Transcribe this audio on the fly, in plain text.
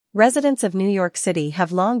Residents of New York City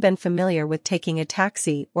have long been familiar with taking a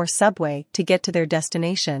taxi or subway to get to their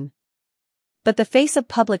destination. But the face of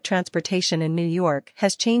public transportation in New York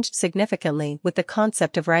has changed significantly with the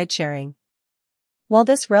concept of ride-sharing. While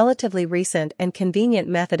this relatively recent and convenient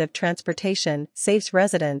method of transportation saves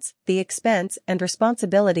residents the expense and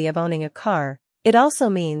responsibility of owning a car, it also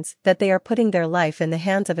means that they are putting their life in the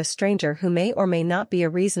hands of a stranger who may or may not be a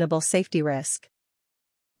reasonable safety risk.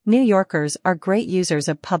 New Yorkers are great users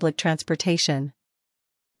of public transportation.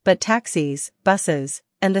 But taxis, buses,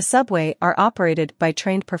 and the subway are operated by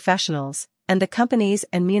trained professionals, and the companies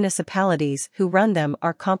and municipalities who run them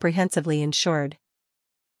are comprehensively insured.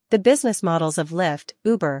 The business models of Lyft,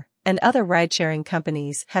 Uber, and other ride-sharing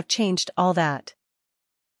companies have changed all that.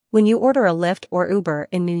 When you order a Lyft or Uber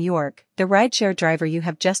in New York, the rideshare driver you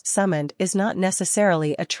have just summoned is not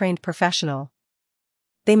necessarily a trained professional.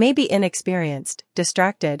 They may be inexperienced,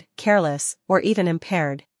 distracted, careless, or even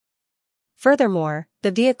impaired. Furthermore,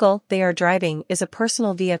 the vehicle they are driving is a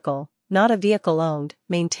personal vehicle, not a vehicle owned,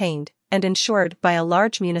 maintained, and insured by a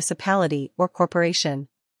large municipality or corporation.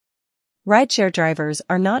 Rideshare drivers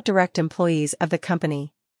are not direct employees of the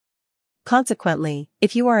company. Consequently,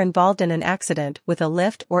 if you are involved in an accident with a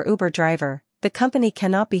Lyft or Uber driver, the company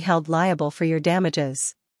cannot be held liable for your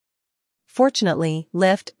damages. Fortunately,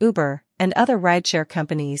 Lyft, Uber, and other rideshare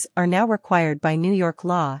companies are now required by New York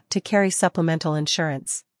law to carry supplemental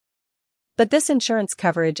insurance. But this insurance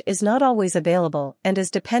coverage is not always available and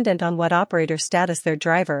is dependent on what operator status their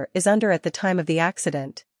driver is under at the time of the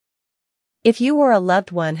accident. If you or a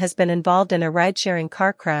loved one has been involved in a ride-sharing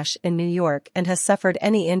car crash in New York and has suffered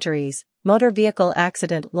any injuries, motor vehicle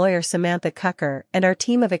accident lawyer Samantha Kucher and our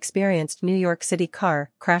team of experienced New York City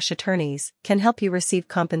car crash attorneys can help you receive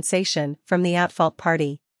compensation from the at-fault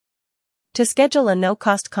party. To schedule a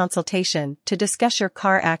no-cost consultation to discuss your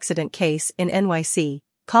car accident case in NYC,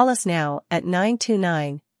 call us now at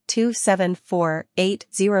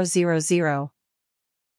 929-274-8000.